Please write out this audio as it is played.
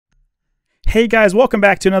Hey guys, welcome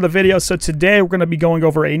back to another video. So today we're going to be going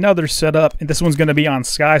over another setup, and this one's going to be on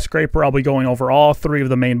Skyscraper. I'll be going over all three of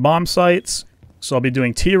the main bomb sites. So I'll be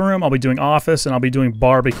doing tea room, I'll be doing office, and I'll be doing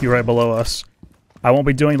barbecue right below us. I won't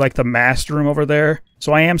be doing like the master room over there.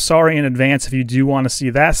 So I am sorry in advance if you do want to see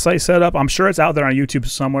that site setup. I'm sure it's out there on YouTube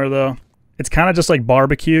somewhere though. It's kind of just like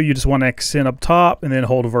barbecue. You just want to extend up top and then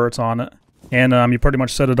hold verts on it. And you pretty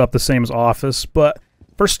much set it up the same as office. But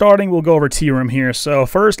for starting, we'll go over tea room here. So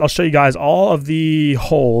first, I'll show you guys all of the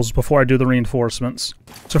holes before I do the reinforcements.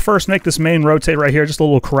 So first, make this main rotate right here. Just a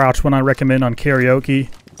little crouch one I recommend on Karaoke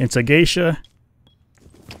into Geisha.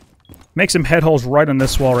 Make some head holes right on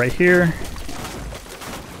this wall right here.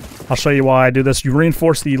 I'll show you why I do this. You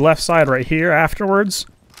reinforce the left side right here afterwards,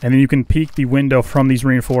 and then you can peek the window from these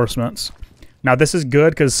reinforcements. Now this is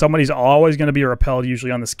good because somebody's always going to be repelled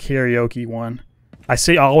usually on this Karaoke one. I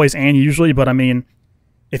say always and usually, but I mean,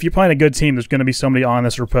 if you're playing a good team, there's going to be somebody on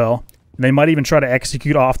this rappel. And they might even try to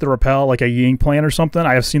execute off the rappel like a Ying plan or something.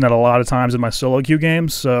 I have seen that a lot of times in my solo queue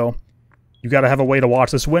games, so you got to have a way to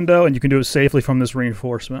watch this window, and you can do it safely from this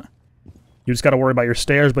reinforcement. You just got to worry about your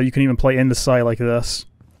stairs, but you can even play in the site like this.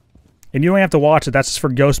 And you don't have to watch it. That's just for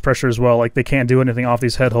ghost pressure as well. Like, they can't do anything off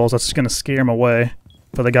these head holes. That's just going to scare them away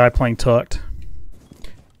for the guy playing tucked.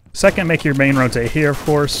 Second, make your main rotate here, of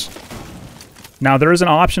course. Now, there is an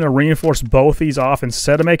option to reinforce both these off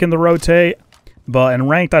instead of making the rotate. But in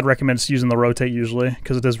ranked, I'd recommend just using the rotate usually,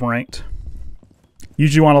 because it is ranked.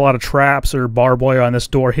 Usually want a lot of traps or barbed wire on this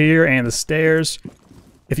door here and the stairs.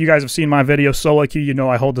 If you guys have seen my video solo queue, you know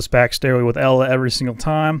I hold this back stairway with Ella every single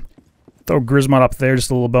time. Throw Grismod up there, just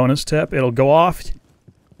a little bonus tip. It'll go off.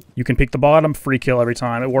 You can peek the bottom, free kill every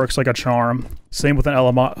time. It works like a charm. Same with an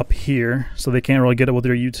Ella up here, so they can't really get it with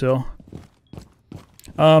their util.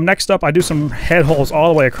 Next up, I do some head holes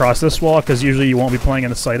all the way across this wall, because usually you won't be playing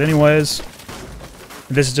in the site anyways.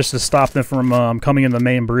 This is just to stop them from coming in the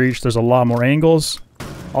main breach. There's a lot more angles.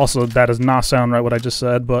 Also, that does not sound right what I just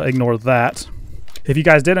said, but ignore that. If you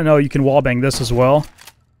guys didn't know, you can wallbang this as well.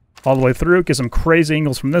 All the way through, get some crazy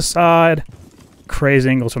angles from this side. Crazy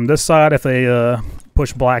angles from this side if they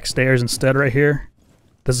push black stairs instead right here.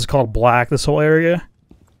 This is called black, this whole area.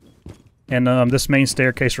 And this main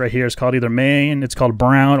staircase right here is called either main, it's called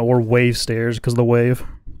brown, or wave stairs because of the wave.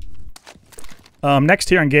 Next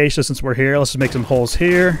here on Geisha, since we're here, let's just make some holes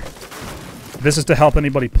here. This is to help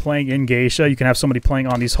anybody playing in Geisha. You can have somebody playing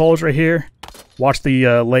on these holes right here. Watch the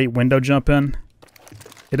late window jump in.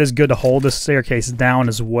 It is good to hold this staircase down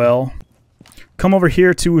as well. Come over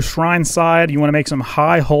here to Shrine side. You want to make some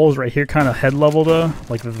high holes right here, kind of head level though,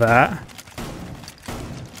 like that.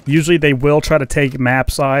 Usually they will try to take map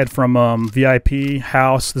side from VIP,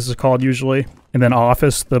 house, this is called usually, and then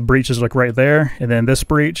office. The breach is like right there, and then this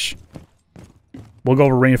breach. We'll go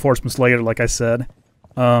over reinforcements later, like I said.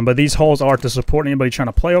 But these holes are to support anybody trying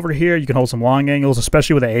to play over here. You can hold some long angles,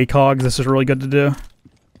 especially with the ACOGs. This is really good to do.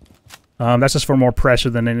 That's just for more pressure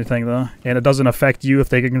than anything though. And it doesn't affect you if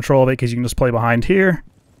they get control of it, because you can just play behind here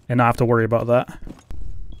and not have to worry about that.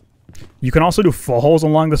 You can also do full holes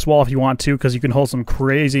along this wall if you want to, because you can hold some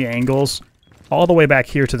crazy angles all the way back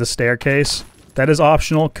here to the staircase. That is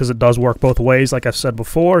optional because it does work both ways, like I've said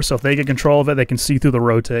before. So if they get control of it, they can see through the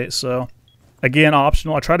rotate. So again,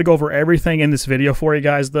 optional. I try to go over everything in this video for you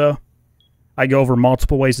guys though. I go over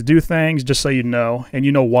multiple ways to do things just so you know, and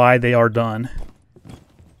you know why they are done.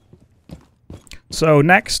 So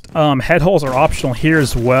next, head holes are optional here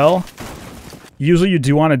as well. Usually you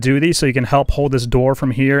do want to do these so you can help hold this door from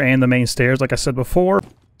here and the main stairs, like I said before.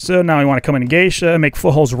 So now you want to come in Geisha, make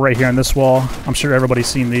footholds right here on this wall. I'm sure everybody's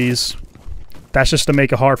seen these. That's just to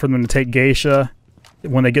make it hard for them to take Geisha.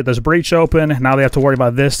 When they get this breach open, now they have to worry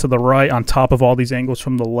about this to the right on top of all these angles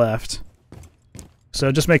from the left. So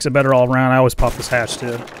it just makes it better all around. I always pop this hatch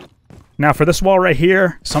too. Now for this wall right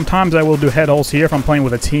here, sometimes I will do head holes here if I'm playing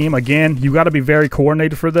with a team. Again, you got to be very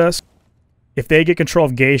coordinated for this. If they get control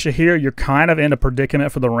of Geisha here, you're kind of in a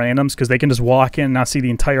predicament for the randoms, because they can just walk in and not see the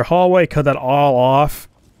entire hallway, cut that all off.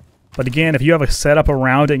 But again, if you have a setup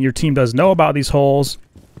around it and your team does know about these holes,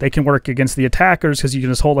 they can work against the attackers, because you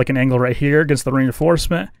can just hold like an angle right here against the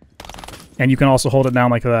reinforcement. And you can also hold it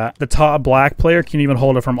down like that. The top black player can even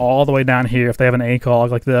hold it from all the way down here if they have an ACOG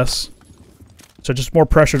like this. So just more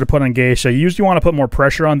pressure to put on Geisha. You usually want to put more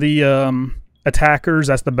pressure on the attackers.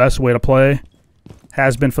 That's the best way to play.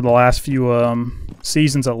 Has been for the last few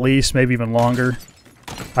seasons at least, maybe even longer.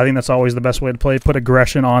 I think that's always the best way to play. Put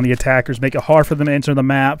aggression on the attackers. Make it hard for them to enter the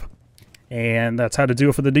map. And that's how to do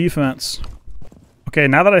it for the defense. Okay,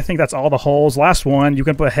 now that I think that's all the holes, last one, you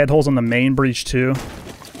can put head holes on the main breach too.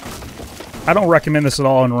 I don't recommend this at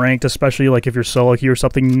all in ranked, especially like if you're solo queue or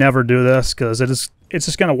something. Never do this because it's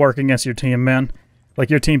just going to work against your team, man. Like,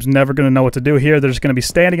 your team's never going to know what to do here. They're just going to be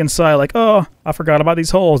standing inside like, oh, I forgot about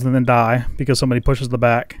these holes, and then die because somebody pushes the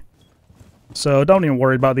back. So don't even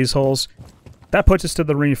worry about these holes. That puts us to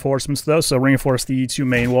the reinforcements, though, so reinforce the 2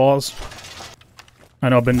 main walls. I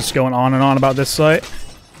know I've been just going on and on about this site.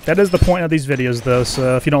 That is the point of these videos, though,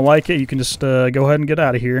 so if you don't like it, you can just go ahead and get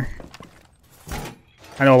out of here.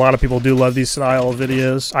 I know a lot of people do love these style of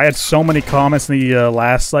videos. I had so many comments in the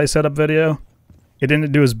last site setup video. It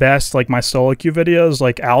didn't do as best like my solo queue videos,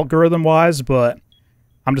 like algorithm-wise, but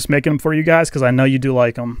I'm just making them for you guys because I know you do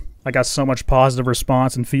like them. I got so much positive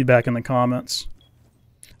response and feedback in the comments.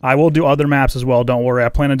 I will do other maps as well, don't worry. I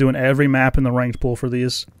plan on doing every map in the ranked pool for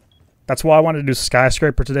these. That's why I wanted to do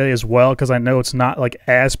Skyscraper today as well, because I know it's not like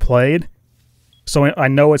as played. So I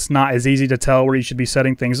know it's not as easy to tell where you should be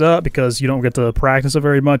setting things up because you don't get to practice it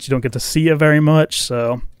very much. You don't get to see it very much,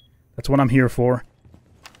 so that's what I'm here for.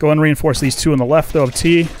 Go ahead and reinforce these 2 on the left, though, of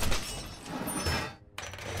T.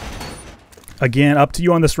 Again, up to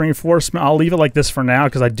you on this reinforcement. I'll leave it like this for now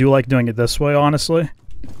because I do like doing it this way, honestly.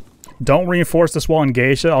 Don't reinforce this wall in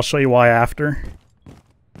Geisha. I'll show you why after.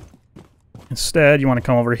 Instead, you want to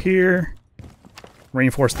come over here.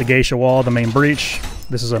 Reinforce the Geisha wall, the main breach.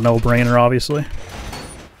 This is a no-brainer, obviously.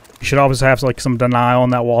 You should always have like some denial on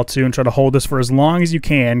that wall, too, and try to hold this for as long as you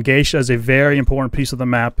can. Geisha is a very important piece of the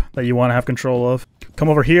map that you want to have control of. Come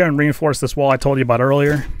over here and reinforce this wall I told you about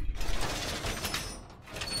earlier.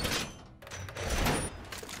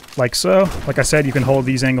 Like so. Like I said, you can hold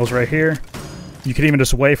these angles right here. You could even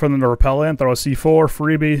just wait for them to repel in, throw a C4,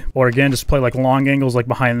 freebie, or again, just play like long angles like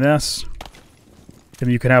behind this.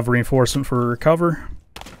 And you can have reinforcement for cover.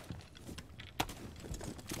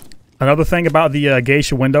 Another thing about the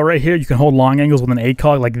Geisha window right here, you can hold long angles with an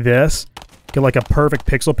ACOG like this. Get like a perfect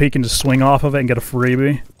pixel peek and just swing off of it and get a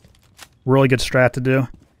freebie. Really good strat to do.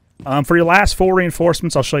 For your last 4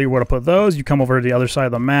 reinforcements, I'll show you where to put those. You come over to the other side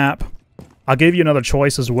of the map. I'll give you another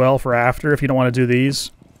choice as well for after if you don't want to do these.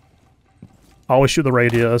 Always shoot the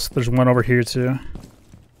radios. There's one over here too.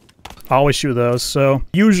 Always shoot those. So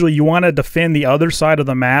usually you want to defend the other side of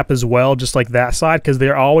the map as well, just like that side, because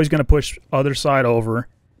they're always going to push other side over.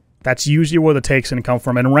 That's usually where the take's going to come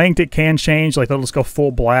from. And ranked, it can change. Like, they'll just go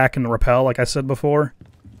full black and repel, like I said before.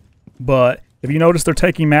 But if you notice they're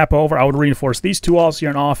taking map over, I would reinforce these 2 walls here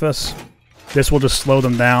in office. This will just slow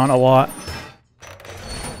them down a lot.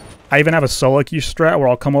 I even have a solo queue strat where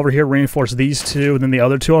I'll come over here, reinforce these 2, and then the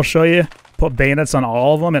other 2 I'll show you. Put bandits on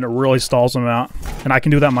all of them, and it really stalls them out. And I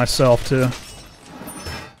can do that myself, too.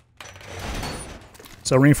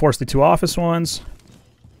 So reinforce the 2 office ones.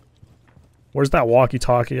 Where's that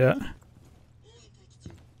walkie-talkie at?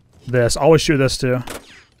 This. Always shoot this, too.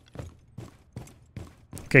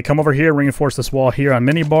 Okay, come over here, reinforce this wall here on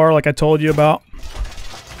minibar, like I told you about.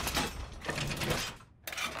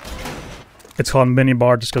 It's called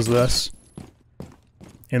minibar just because of this.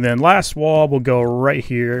 And then last wall will go right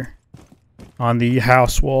here on the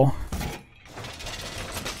house wall.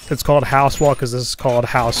 It's called house wall because this is called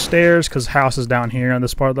house stairs because house is down here on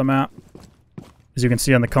this part of the map. As you can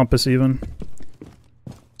see on the compass even.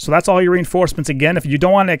 So that's all your reinforcements. Again, if you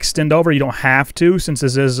don't want to extend over, you don't have to since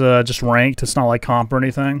this is just ranked. It's not like comp or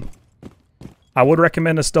anything. I would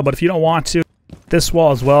recommend this still, but if you don't want to, this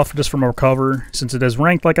wall as well, just from a recover since it is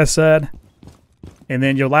ranked, like I said. And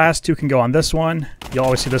then your last 2 can go on this one. You'll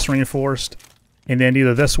always see this reinforced. And then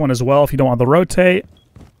either this one as well if you don't want to rotate,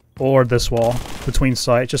 or this wall between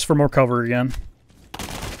sites, just for more cover again.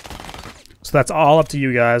 So that's all up to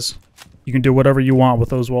you guys. You can do whatever you want with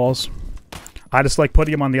those walls. I just like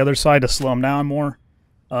putting them on the other side to slow them down more.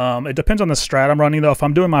 It depends on the strat I'm running, though. If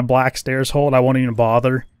I'm doing my black stairs hold, I won't even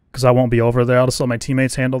bother because I won't be over there. I'll just let my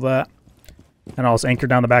teammates handle that. And I'll just anchor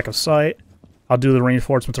down the back of sight. I'll do the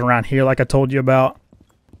reinforcements around here like I told you about.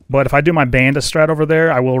 But if I do my bandit strat over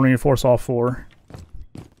there, I will reinforce all 4.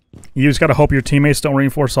 You just got to hope your teammates don't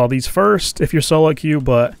reinforce all these first if you're solo queue,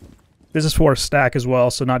 but this is for a stack as well,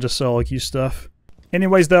 so not just solo queue stuff.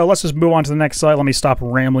 Anyways, though, let's just move on to the next site. Let me stop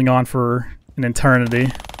rambling on for an eternity.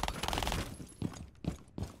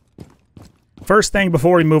 First thing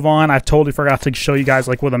before we move on, I totally forgot to show you guys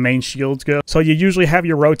like where the main shields go. So you usually have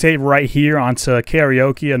your rotate right here onto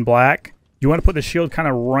Karaoke and black. You want to put the shield kind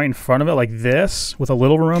of right in front of it like this with a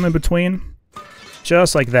little room in between.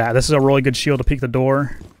 Just like that. This is a really good shield to peek the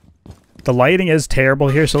door. The lighting is terrible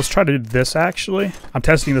here, so let's try to do this actually. I'm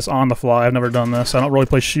testing this on the fly. I've never done this. I don't really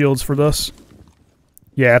play shields for this.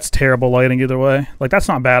 Yeah, it's terrible lighting either way. Like, that's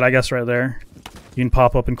not bad, I guess, right there. You can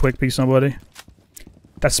pop up and quick peek somebody.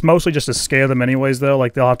 That's mostly just to scare them anyways, though.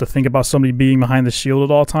 Like, they'll have to think about somebody being behind the shield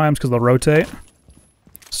at all times because they'll rotate.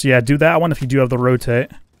 So yeah, do that one if you do have the rotate.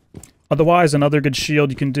 Otherwise, another good shield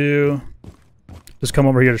you can do, just come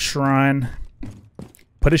over here to Shrine.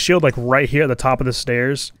 Put a shield like right here at the top of the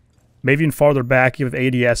stairs. Maybe even farther back, you have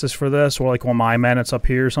ADSs for this, or like on my men, it's up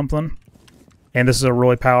here or something. And this is a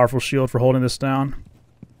really powerful shield for holding this down.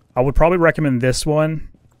 I would probably recommend this one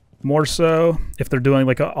more so if they're doing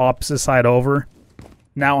like an opposite side over.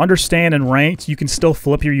 Now, understand in ranked, you can still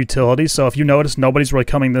flip your utility. So if you notice nobody's really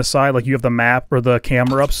coming this side, like you have the map or the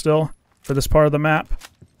camera up still for this part of the map,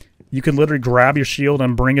 you can literally grab your shield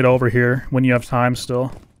and bring it over here when you have time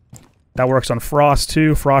still. That works on Frost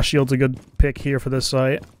too. Frost Shield's a good pick here for this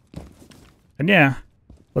site. And yeah,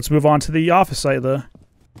 let's move on to the office site though.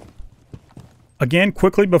 Again,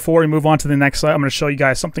 quickly before we move on to the next site, I'm going to show you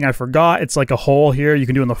guys something I forgot. It's like a hole here you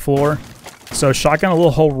can do in the floor. So shotgun a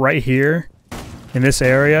little hole right here in this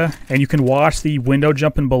area, and you can watch the window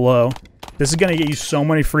jumping below. This is going to get you so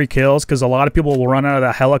many free kills because a lot of people will run out of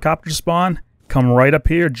that helicopter spawn, come right up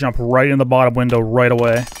here, jump right in the bottom window right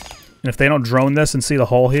away. And if they don't drone this and see the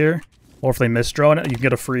hole here, or if they misdrone it, you can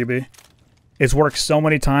get a freebie. It's worked so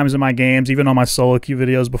many times in my games, even on my solo queue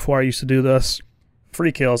videos before I used to do this.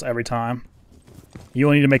 Free kills every time. You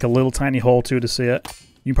only need to make a little tiny hole too to see it.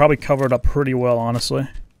 You can probably cover it up pretty well, honestly.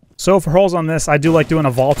 So for holes on this, I do like doing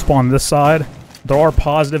a vault spawn this side. There are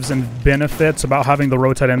positives and benefits about having the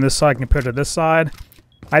rotate on this side compared to this side.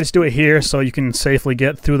 I just do it here so you can safely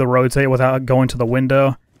get through the rotate without going to the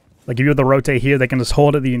window. Like if you have the rotate here, they can just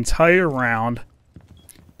hold it the entire round.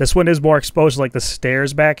 This one is more exposed to like the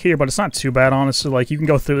stairs back here, but it's not too bad, honestly. Like you can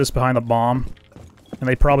go through this behind the bomb, and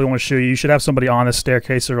they probably want to shoot you. You should have somebody on this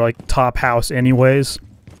staircase or like top house anyways.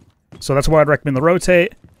 So that's why I'd recommend the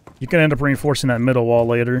rotate. You can end up reinforcing that middle wall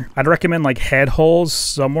later. I'd recommend like head holes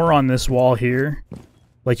somewhere on this wall here.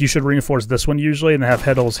 Like you should reinforce this one usually and have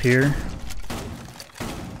head holes here.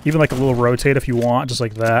 Even like a little rotate if you want, just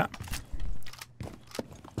like that.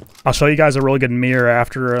 I'll show you guys a really good mirror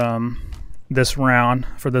after this round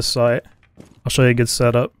for this site. I'll show you a good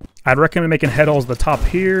setup. I'd recommend making head holes at the top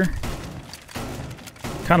here.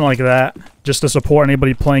 Kind of like that. Just to support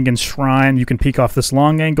anybody playing in Shrine, you can peek off this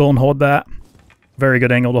long angle and hold that. Very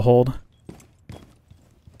good angle to hold.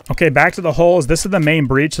 Okay, back to the holes. This is the main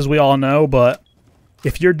breach, as we all know, but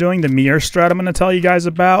if you're doing the mirror strat I'm going to tell you guys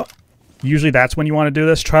about, usually that's when you want to do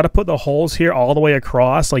this. Try to put the holes here all the way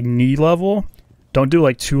across, like knee level. Don't do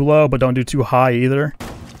like too low, but don't do too high either.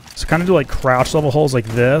 So kind of do like crouch level holes like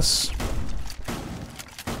this.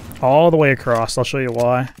 All the way across. I'll show you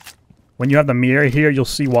why. When you have the mirror here, you'll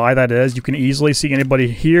see why that is. You can easily see anybody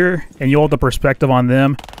here, and you'll have the perspective on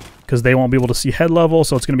them, because they won't be able to see head level,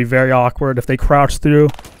 so it's going to be very awkward. If they crouch through,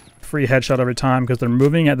 free headshot every time because they're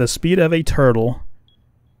moving at the speed of a turtle.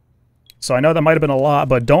 So I know that might have been a lot,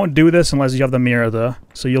 but don't do this unless you have the mirror though.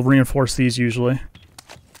 So you'll reinforce these usually.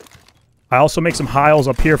 I also make some hiles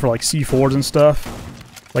up here for like C4s and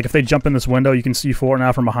stuff. Like if they jump in this window, you can C4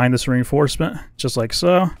 now from behind this reinforcement, just like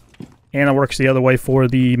so. And it works the other way for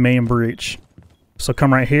the main breach. So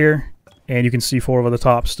come right here, and you can C4 over the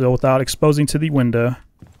top still without exposing to the window.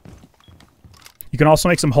 You can also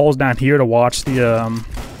make some holes down here to watch the,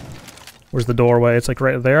 where's the doorway? It's like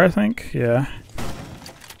right there, I think. Yeah.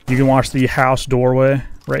 You can watch the house doorway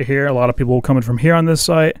right here. A lot of people coming from here on this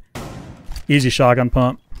site. Easy shotgun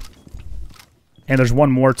pump. And there's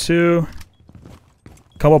one more too.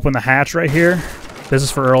 Come up in the hatch right here. This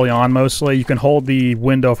is for early on mostly. You can hold the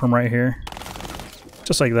window from right here.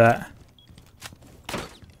 Just like that.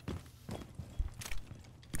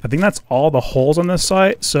 I think that's all the holes on this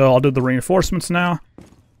site, so I'll do the reinforcements now.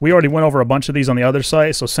 We already went over a bunch of these on the other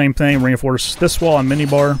site, so same thing, reinforce this wall on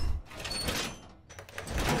minibar.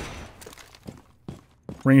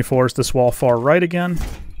 Reinforce this wall far right again.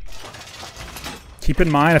 Keep in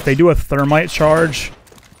mind, if they do a thermite charge,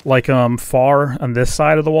 like far on this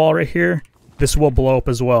side of the wall right here, this will blow up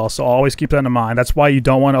as well, so always keep that in mind. That's why you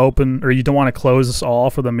don't want to open, or you don't want to close this all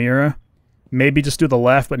for the mirror. Maybe just do the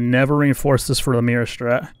left, but never reinforce this for the mirror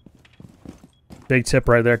strat. Big tip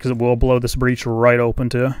right there, because it will blow this breach right open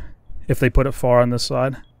too, if they put it far on this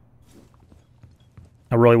side.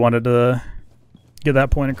 I really wanted to get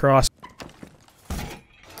that point across.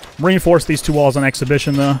 Reinforce these two walls on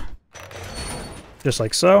exhibition though. Just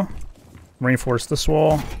like so. Reinforce this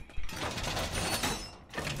wall.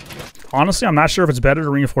 Honestly, I'm not sure if it's better to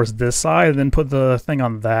reinforce this side and then put the thing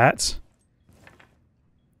on that.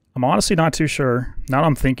 I'm honestly not too sure. Now that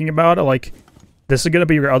I'm thinking about it, like, this is going to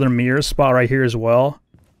be your other mirror spot right here as well.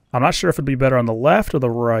 I'm not sure if it'd be better on the left or the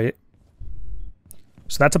right.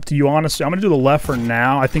 So that's up to you, honestly. I'm going to do the left for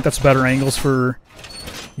now. I think that's better angles for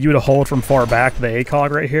you would hold from far back the ACOG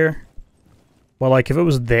right here. Well, like, if it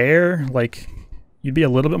was there, like, you'd be a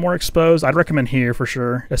little bit more exposed. I'd recommend here for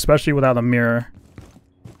sure, especially without a mirror.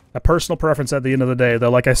 A personal preference at the end of the day, though,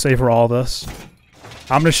 like I say for all this.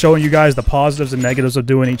 I'm just showing you guys the positives and negatives of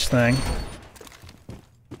doing each thing.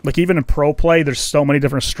 Like, even in pro play, there's so many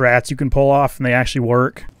different strats you can pull off, and they actually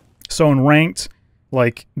work. So in ranked,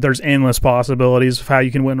 like, there's endless possibilities of how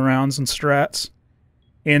you can win rounds and strats.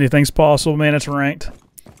 Anything's possible, man, it's ranked.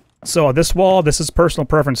 So this wall, this is personal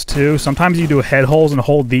preference too. Sometimes you do head holes and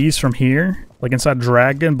hold these from here, like inside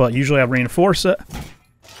Dragon, but usually I reinforce it.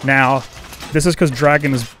 Now, this is because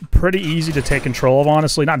Dragon is pretty easy to take control of,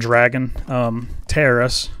 honestly. Not Dragon,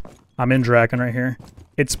 Terrace. I'm in Dragon right here.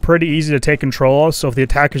 It's pretty easy to take control of, so if the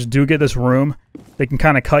attackers do get this room, they can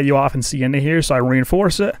kind of cut you off and see into here, so I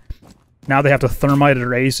reinforce it. Now they have to thermite it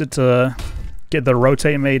or ace it to get the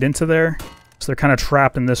rotate made into there. So they're kind of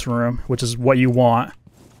trapped in this room, which is what you want.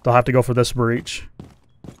 They'll have to go for this breach.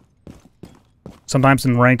 Sometimes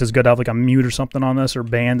in ranked it's good to have like a mute or something on this, or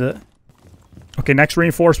bandit. Okay, next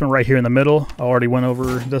reinforcement right here in the middle. I already went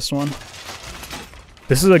over this one.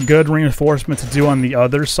 This is a good reinforcement to do on the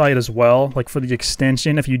other side as well. Like for the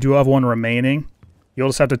extension, if you do have one remaining, you'll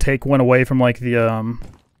just have to take one away from like the,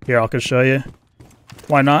 here, I'll just show you.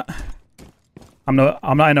 Why not? I'm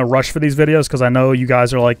not in a rush for these videos because I know you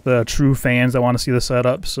guys are like the true fans that want to see the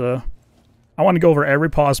setup, so I want to go over every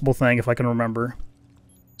possible thing if I can remember.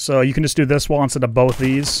 So you can just do this wall instead of both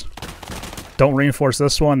these. Don't reinforce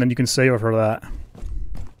this one, then you can save it for that.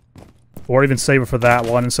 Or even save it for that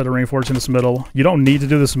one instead of reinforcing this middle. You don't need to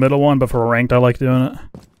do this middle one, but for a ranked I like doing it.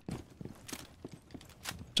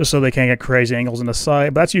 Just so they can't get crazy angles in the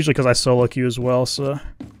side. But that's usually because I solo queue as well, so...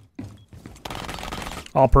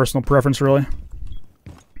 all personal preference, really.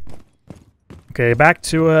 Okay, back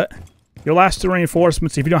to it. Your last two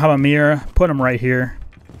reinforcements, if you don't have a mirror, put them right here.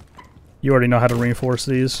 You already know how to reinforce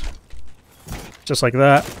these. Just like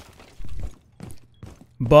that.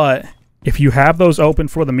 But if you have those open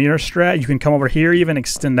for the mirror strat, you can come over here, even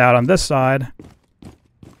extend out on this side.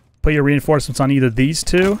 Put your reinforcements on either these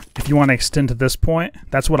two. If you want to extend to this point,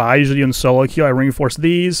 that's what I usually do in solo queue. I reinforce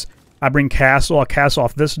these. I bring castle. I'll castle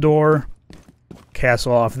off this door.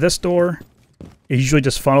 Castle off this door. It usually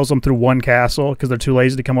just funnels them through one castle because they're too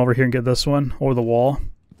lazy to come over here and get this one or the wall.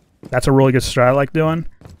 That's a really good strat I like doing.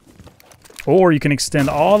 Or you can extend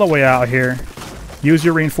all the way out here. Use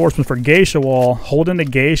your reinforcement for Geisha wall. Hold into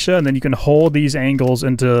Geisha, and then you can hold these angles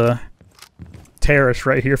into Terrace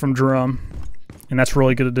right here from Drum. And that's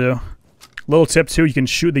really good to do. Little tip too, you can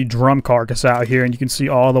shoot the Drum carcass out here, and you can see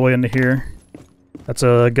all the way into here. That's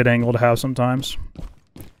a good angle to have sometimes.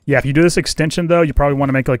 Yeah, if you do this extension though, you probably want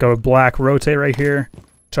to make like a black rotate right here.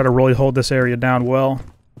 Try to really hold this area down well.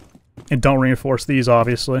 And don't reinforce these,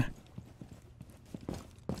 obviously.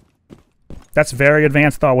 That's very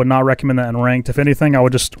advanced though. I would not recommend that in ranked. If anything, I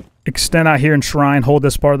would just extend out here and Shrine, hold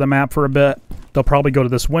this part of the map for a bit. They'll probably go to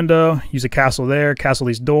this window, use a castle there, castle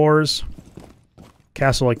these doors.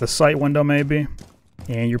 Castle like the site window maybe.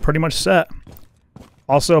 And you're pretty much set.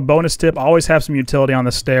 Also, bonus tip, always have some utility on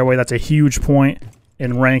the stairway. That's a huge point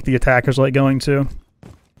in rank the attackers like going to.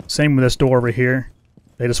 Same with this door over here.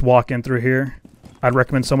 They just walk in through here. I'd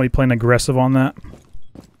recommend somebody playing aggressive on that.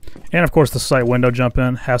 And of course the site window jump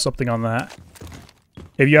in, have something on that.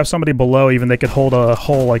 If you have somebody below even, they could hold a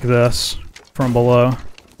hole like this from below.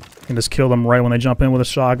 And just kill them right when they jump in with a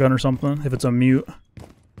shotgun or something, if it's a mute.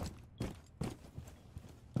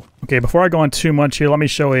 Okay, before I go on too much here, let me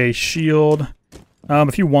show a shield.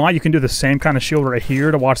 If you want, you can do the same kind of shield right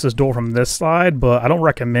here to watch this door from this side, but I don't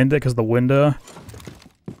recommend it because the window.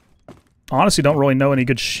 Honestly, don't really know any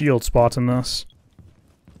good shield spots in this.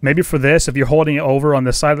 Maybe for this, if you're holding it over on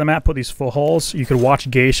this side of the map, put these full holes. You could watch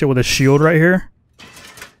Geisha with a shield right here.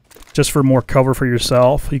 Just for more cover for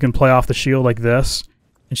yourself. You can play off the shield like this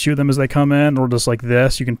and shoot them as they come in, or just like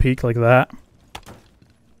this. You can peek like that.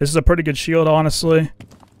 This is a pretty good shield, honestly.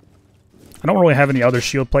 I don't really have any other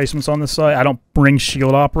shield placements on this side. I don't bring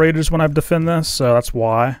shield operators when I defend this, so that's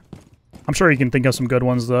why. I'm sure you can think of some good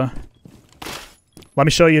ones, though. Let me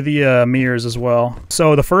show you the mirrors as well.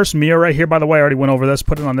 So the first mirror right here, by the way, I already went over this.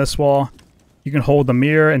 Put it on this wall. You can hold the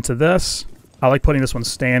mirror into this. I like putting this one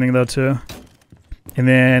standing, though, too. And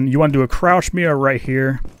then you want to do a crouch mirror right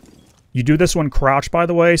here. You do this one crouch, by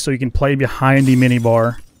the way, so you can play behind the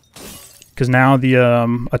minibar. Because now the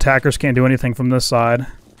attackers can't do anything from this side.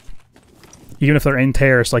 Even if they're in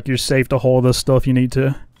terrace, like, you're safe to hold this still if you need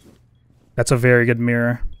to. That's a very good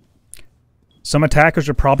mirror. Some attackers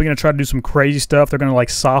are probably going to try to do some crazy stuff. They're going to,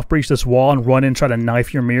 like, soft breach this wall and run in and try to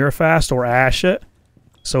knife your mirror fast or ash it.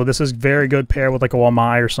 So this is very good paired with like a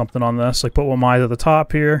Wamai or something on this. Like put Wamai at the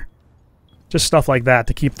top here. Just stuff like that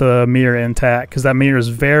to keep the mirror intact, because that mirror is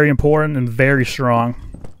very important and very strong.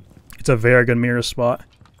 It's a very good mirror spot.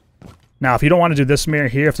 Now, if you don't want to do this mirror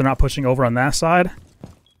here, if they're not pushing over on that side,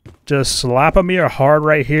 just slap a mirror hard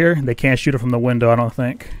right here. They can't shoot it from the window, I don't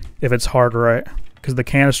think, if it's hard right, because the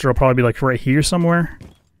canister will probably be like right here somewhere.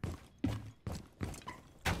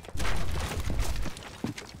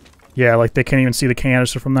 Yeah, like they can't even see the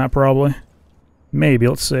canister from that probably. Maybe,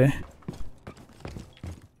 let's see.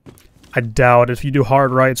 I doubt it. If you do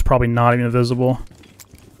hard right, it's probably not even visible.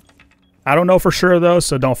 I don't know for sure though,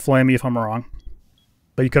 so don't flame me if I'm wrong.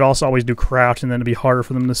 But you could also always do crouch and then it'd be harder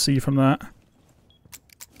for them to see from that.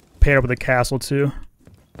 Paired up with the castle too.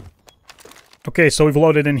 Okay, so we've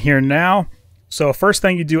loaded in here now. So first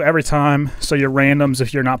thing you do every time, so your randoms,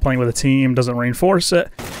 if you're not playing with a team, doesn't reinforce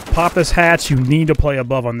it, pop this hatch. You need to play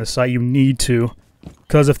above on this site. You need to.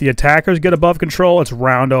 Because if the attackers get above control, it's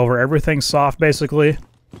round over. Everything's soft basically.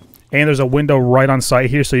 And there's a window right on site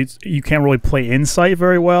here, so you can't really play in sight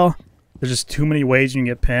very well. There's just too many ways you can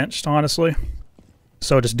get pinched, honestly.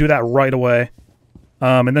 So just do that right away.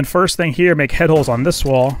 And then first thing here, make head holes on this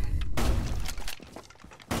wall.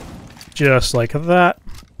 Just like that.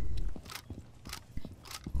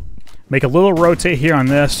 Make a little rotate here on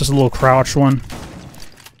this, just a little crouch one.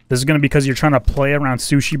 This is going to be because you're trying to play around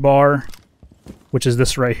Sushi Bar, which is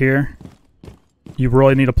this right here. You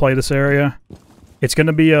really need to play this area. It's going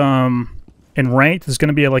to be, in ranked, there's going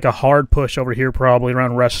to be like a hard push over here probably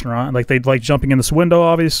around restaurant. Like, they'd like jumping in this window,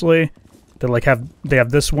 obviously. They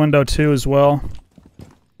have this window too as well.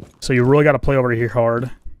 So you really got to play over here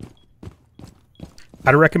hard.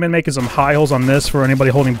 I'd recommend making some high holes on this for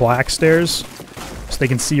anybody holding black stairs, so they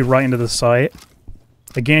can see right into the site.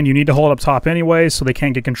 Again, you need to hold up top anyway, so they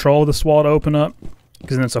can't get control of this wall to open up,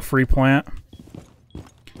 because then it's a free plant.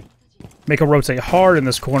 Make a rotate hard in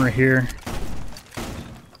this corner here.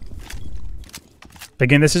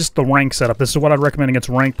 Again, this is the rank setup. This is what I'd recommend against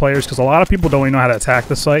ranked players, because a lot of people don't even know how to attack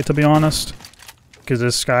the site, to be honest. Because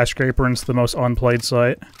this Skyscraper and it's the most unplayed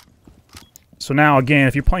site. So now, again,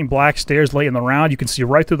 if you're playing black stairs late in the round, you can see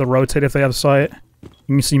right through the rotate if they have sight.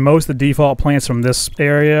 You can see most of the default plants from this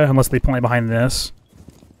area, unless they plant behind this.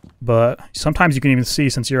 But sometimes you can even see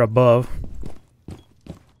since you're above.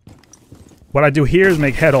 What I do here is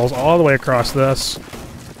make head holes all the way across this.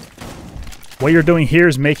 What you're doing here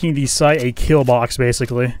is making the site a kill box,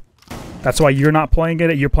 basically. That's why you're not playing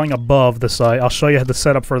it, you're playing above the site. I'll show you the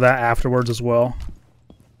setup for that afterwards as well.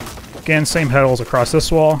 Again, same head holes across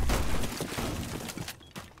this wall.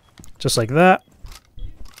 Just like that.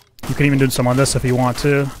 You can even do some on this if you want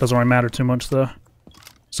to. Doesn't really matter too much though.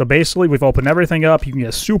 So basically, we've opened everything up. You can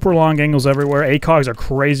get super long angles everywhere. ACOGs are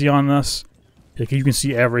crazy on this. Like, you can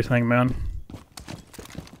see everything, man.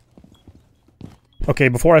 Okay,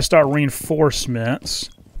 before I start reinforcements...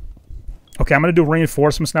 Okay, I'm going to do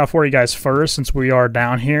reinforcements now for you guys first, since we are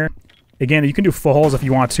down here. Again, you can do full holes if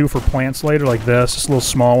you want to for plants later, like this. Just little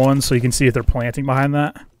small ones, so you can see if they're planting behind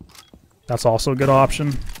that. That's also a good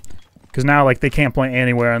option. Because now, like, they can't plant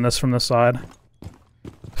anywhere on this from this side.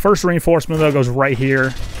 First reinforcement, though, goes right here.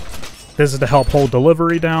 This is to help hold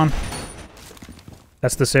delivery down.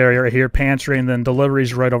 That's this area right here, pantry, and then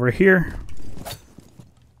delivery's right over here.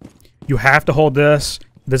 You have to hold this.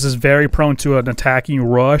 This is very prone to an attacking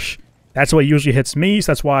rush. That's what usually hits me,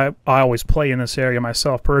 so that's why I always play in this area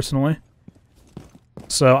myself, personally.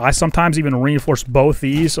 So I sometimes even reinforce both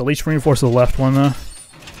these, at least reinforce the left one, though.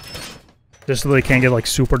 Just so they can't get, like,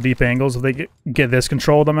 super deep angles if they get this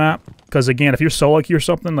control of the map. Because, again, if you're solo queue or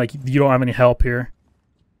something, like, you don't have any help here.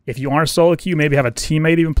 If you aren't solo queue, maybe have a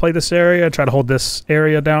teammate even play this area. Try to hold this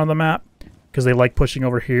area down on the map. Because they like pushing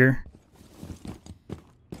over here.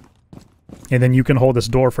 And then you can hold this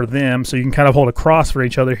door for them. So you can kind of hold a cross for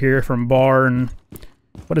each other here from bar and...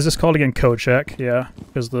 What is this called again? Coat check. Yeah,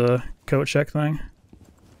 is the coat check thing.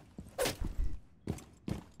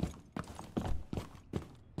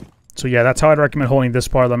 So yeah, that's how I'd recommend holding this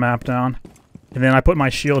part of the map down. And then I put my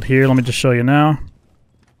shield here. Let me just show you now.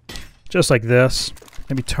 Just like this.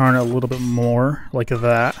 Maybe turn it a little bit more, like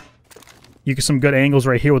that. You get some good angles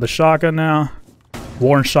right here with the shotgun now.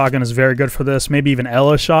 Warren shotgun is very good for this. Maybe even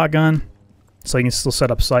Ella's shotgun. So you can still set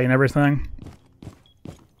up sight and everything.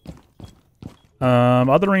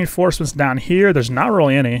 Other reinforcements down here, there's not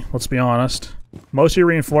really any, let's be honest. Most of your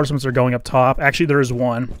reinforcements are going up top. Actually, there is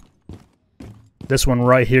one. This one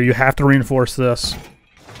right here. You have to reinforce this.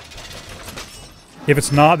 If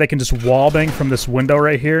it's not, they can just wallbang from this window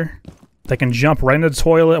right here. They can jump right into the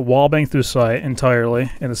toilet, wallbang through sight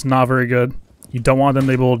entirely, and it's not very good. You don't want them to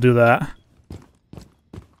be able to do that.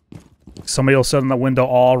 Somebody will sit in the window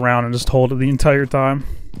all around and just hold it the entire time.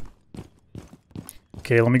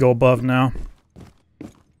 Okay, let me go above now.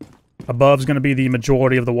 Above's going to be the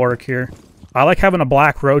majority of the work here. I like having a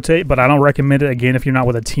black rotate, but I don't recommend it, again, if you're not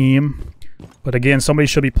with a team. But again, somebody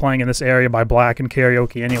should be playing in this area by black and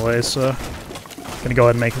karaoke anyways, so... I'm gonna go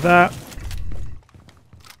ahead and make that.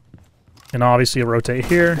 And obviously a rotate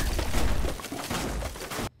here.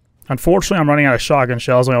 Unfortunately, I'm running out of shotgun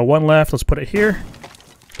shells. I got one left. Let's put it here.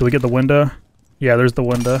 Do we get the window? Yeah, there's the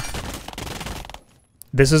window.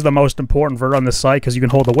 This is the most important vert on this site because you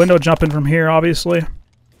can hold the window jump in from here, obviously.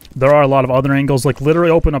 There are a lot of other angles. Like,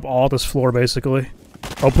 literally open up all this floor, basically.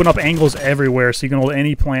 Open up angles everywhere so you can hold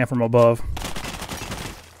any plant from above.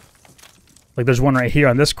 Like, there's one right here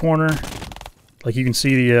on this corner. Like, you can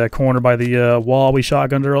see the corner by the wall we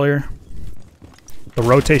shotgunned earlier. The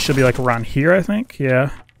rotate should be, like, around here, I think. Yeah.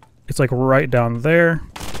 It's, like, right down there.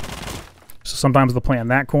 So sometimes they'll plant in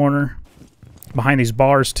that corner. Behind these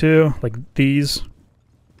bars, too. Like, these.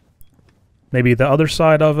 Maybe the other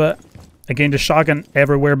side of it. Again, just shotgun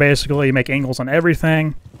everywhere, basically. You make angles on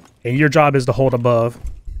everything. And your job is to hold above.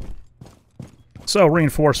 So,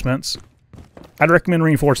 reinforcements. I'd recommend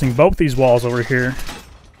reinforcing both these walls over here.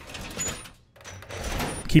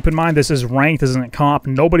 Keep in mind, this is ranked, this isn't comp.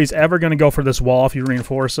 Nobody's ever going to go for this wall if you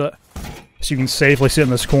reinforce it. So you can safely sit in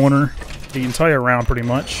this corner the entire round, pretty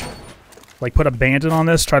much. Like, put a bandit on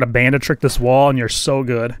this, try to bandit trick this wall, and you're so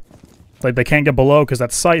good. Like, they can't get below because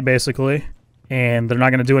that's sight, basically. And they're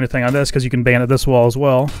not going to do anything on this because you can bandit this wall as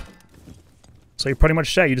well. So you're pretty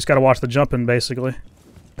much set. You just got to watch the jumping, basically.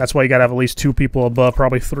 That's why you got to have at least 2 people above,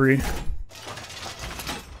 probably 3.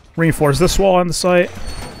 Reinforce this wall on the site.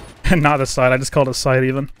 Not this side, I just called it side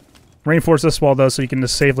even. Reinforce this wall though so you can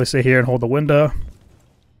just safely sit here and hold the window.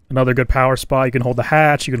 Another good power spot. You can hold the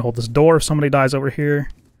hatch, you can hold this door if somebody dies over here.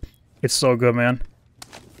 It's so good, man.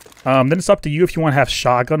 Then it's up to you if you want to have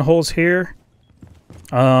shotgun holes here.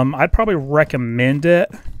 I'd probably recommend it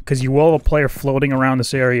because you will have a player floating around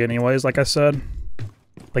this area anyways, like I said.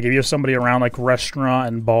 Like if you have somebody around like restaurant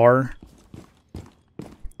and bar,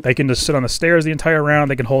 they can just sit on the stairs the entire round.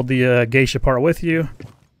 They can hold the geisha part with you.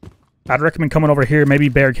 I'd recommend coming over here, maybe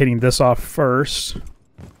barricading this off first.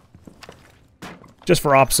 Just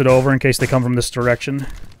for opposite over in case they come from this direction.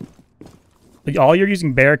 All you're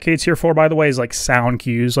using barricades here for, by the way, is like sound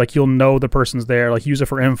cues. Like you'll know the person's there. Like use it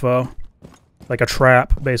for info. Like a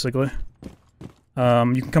trap, basically.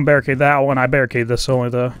 You can come barricade that one. I barricade this only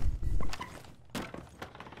though.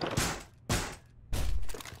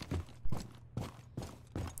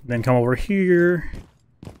 Then come over here.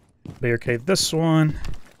 Barricade this one.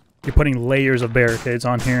 You're putting layers of barricades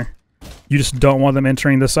on here. You just don't want them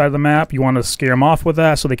entering this side of the map. You want to scare them off with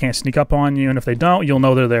that so they can't sneak up on you. And if they don't, you'll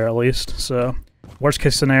know they're there at least. So, worst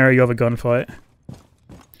case scenario, you have a gunfight.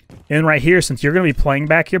 And right here, since you're going to be playing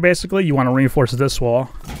back here, basically, you want to reinforce this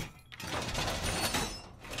wall.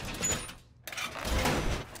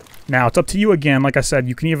 Now, it's up to you again. Like I said,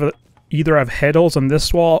 you can either have head holes on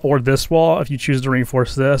this wall or this wall if you choose to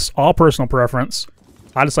reinforce this. All personal preference.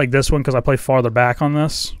 I just like this one because I play farther back on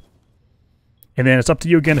this. And then it's up to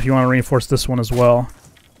you again if you want to reinforce this one as well.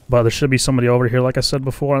 But there should be somebody over here, like I said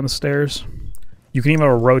before, on the stairs. You can even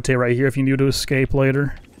rotate right here if you need to escape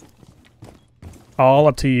later. All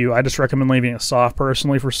up to you. I just recommend leaving it soft,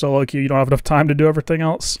 personally, for solo queue. You don't have enough time to do everything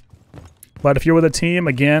else. But if you're with a team,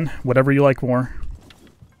 again, whatever you like more.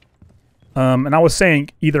 And I was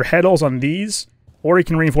saying, either head holes on these, or you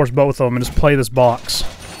can reinforce both of them and just play this box.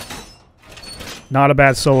 Not a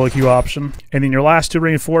bad solo queue option. And then your last 2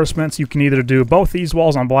 reinforcements, you can either do both these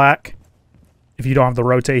walls on black, if you don't have the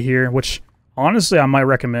rotate here, which, honestly, I might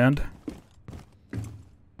recommend.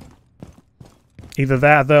 Either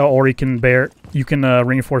that, though, or you can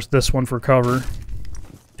reinforce this one for cover.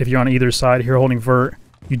 If you're on either side here holding vert.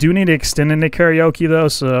 You do need to extend into karaoke, though,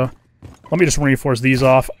 so let me just reinforce these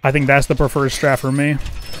off. I think that's the preferred strat for me.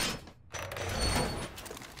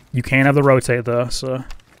 You can have the rotate, though, so...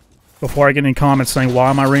 Before I get any comments saying, why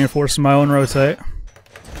am I reinforcing my own rotate?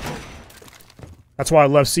 That's why I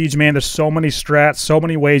love Siege, man. There's so many strats, so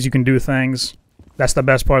many ways you can do things. That's the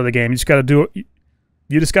best part of the game. You just got to do it.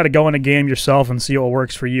 You just got to go in a game yourself and see what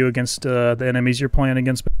works for you against the enemies you're playing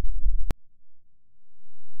against.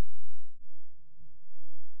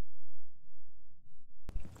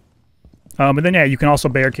 But then, yeah, you can also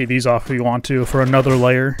barricade these off if you want to for another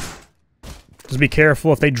layer. Just be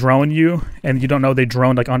careful if they drone you and you don't know they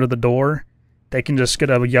droned like under the door. They can just get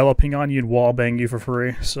a yellow ping on you and wallbang you for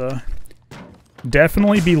free. So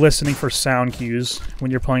definitely be listening for sound cues when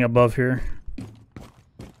you're playing above here.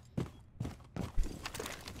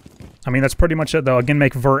 I mean, that's pretty much it though. Again,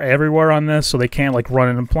 make vert everywhere on this so they can't like run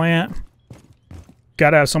in and plant.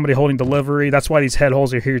 Gotta have somebody holding delivery. That's why these head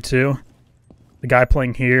holes are here too. The guy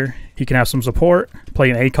playing here, he can have some support. Play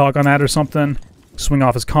an ACOG on that or something. Swing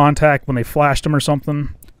off his contact when they flashed him or something,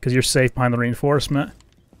 because you're safe behind the reinforcement.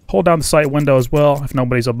 Hold down the sight window as well if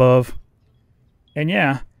nobody's above. And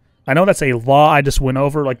yeah, I know that's a lot I just went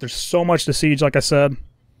over. Like, there's so much to Siege, like I said.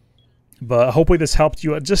 But hopefully this helped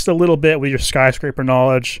you just a little bit with your Skyscraper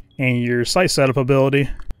knowledge and your site setup ability.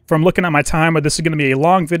 From looking at my timer, this is going to be a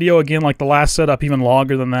long video again, like the last setup, even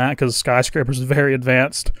longer than that, because Skyscraper is very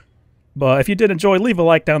advanced. But if you did enjoy, leave a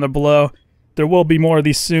like down there below. There will be more of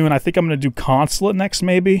these soon. I think I'm going to do Consulate next,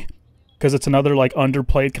 maybe, because it's another like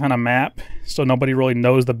underplayed kind of map, so nobody really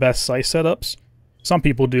knows the best site setups. Some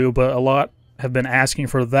people do, but a lot have been asking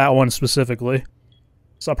for that one specifically.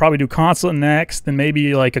 So I'll probably do Consulate next, then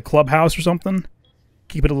maybe like a clubhouse or something.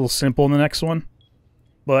 Keep it a little simple in the next one.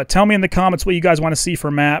 But tell me in the comments what you guys want to see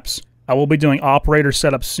for maps. I will be doing operator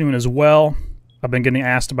setup soon as well. I've been getting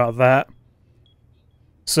asked about that.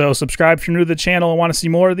 So subscribe if you're new to the channel and want to see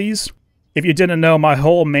more of these. If you didn't know, my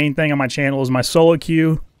whole main thing on my channel is my solo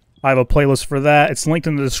queue. I have a playlist for that. It's linked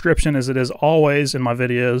in the description as it is always in my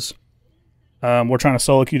videos. We're trying to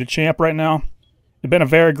solo queue to champ right now. It's been a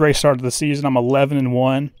very great start to the season. I'm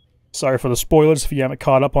 11-1. Sorry for the spoilers if you haven't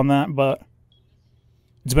caught up on that, but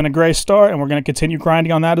it's been a great start, and we're going to continue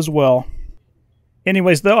grinding on that as well.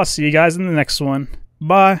 Anyways, though, I'll see you guys in the next one.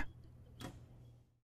 Bye.